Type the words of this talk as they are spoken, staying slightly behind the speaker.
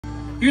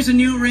Here's a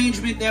new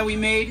arrangement that we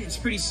made. It's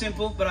pretty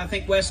simple, but I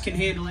think Wes can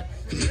handle it.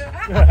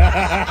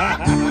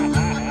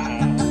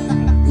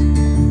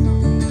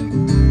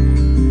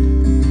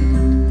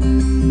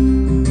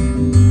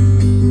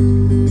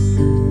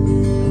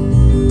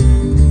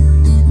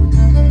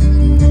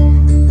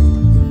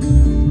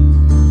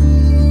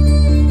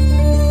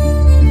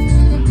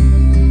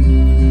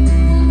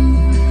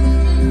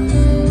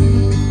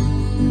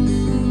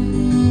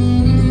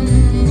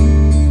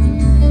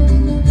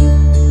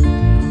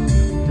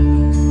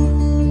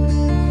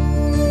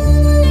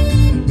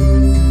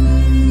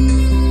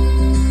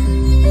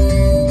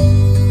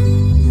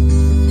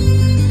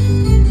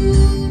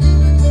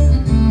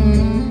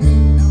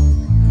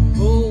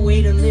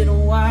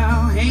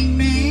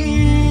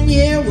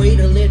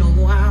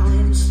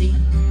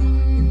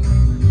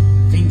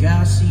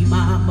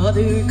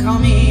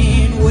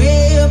 Coming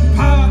way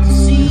apart to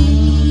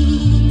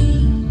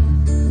sea.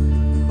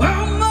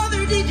 Oh,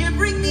 mother, did you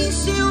bring me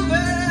silver?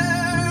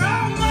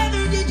 Oh,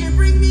 mother, did you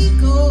bring me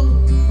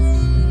gold?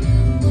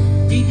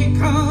 Did you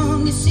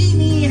come to see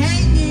me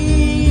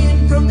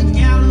hanging from the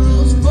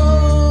gallows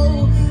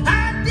pole?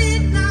 I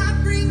did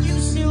not bring you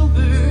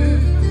silver.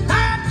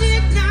 I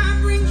did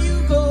not bring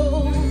you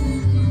gold.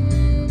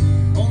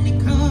 Only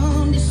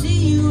come to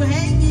see you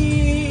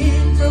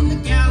hanging from the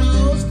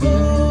gallows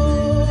pole.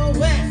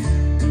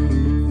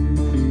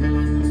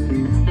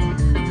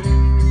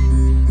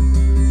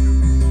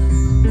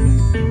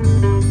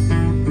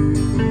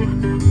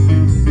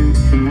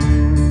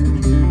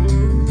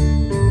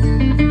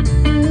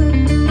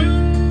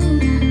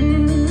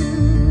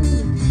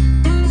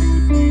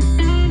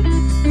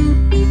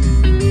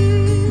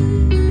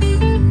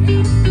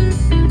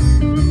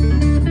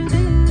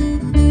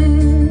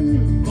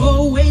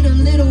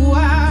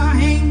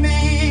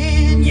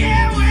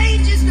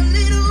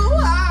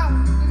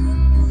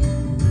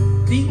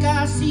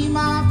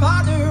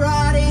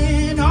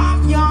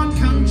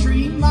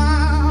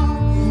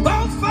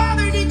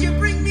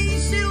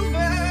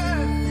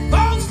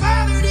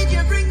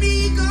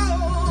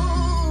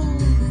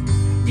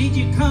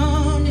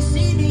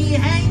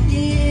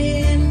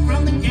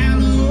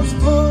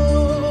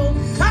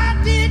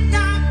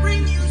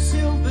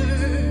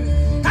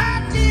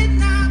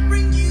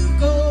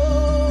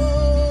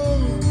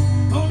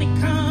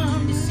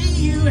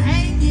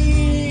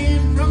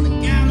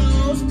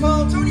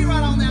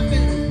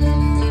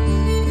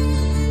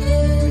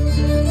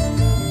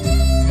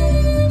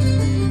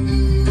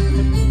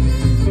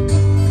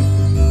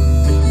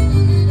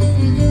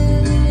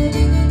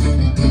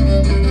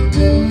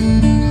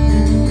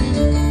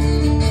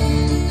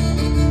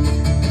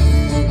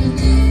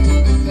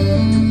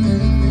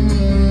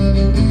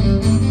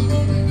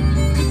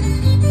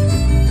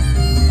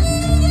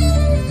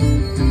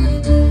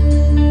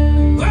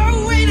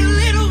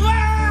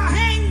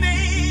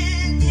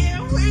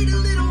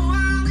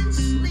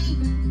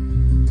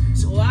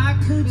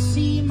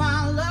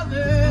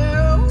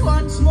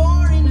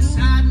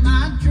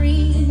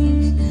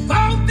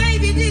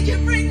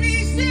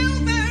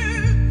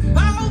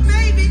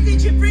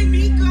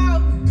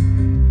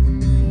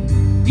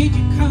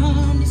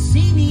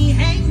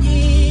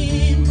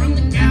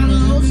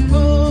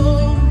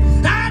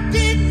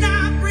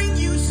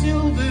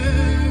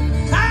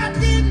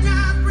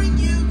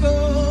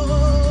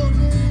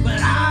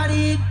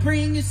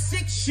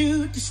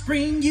 Shoot to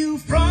spring you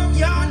from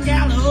your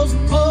gallows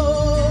pole.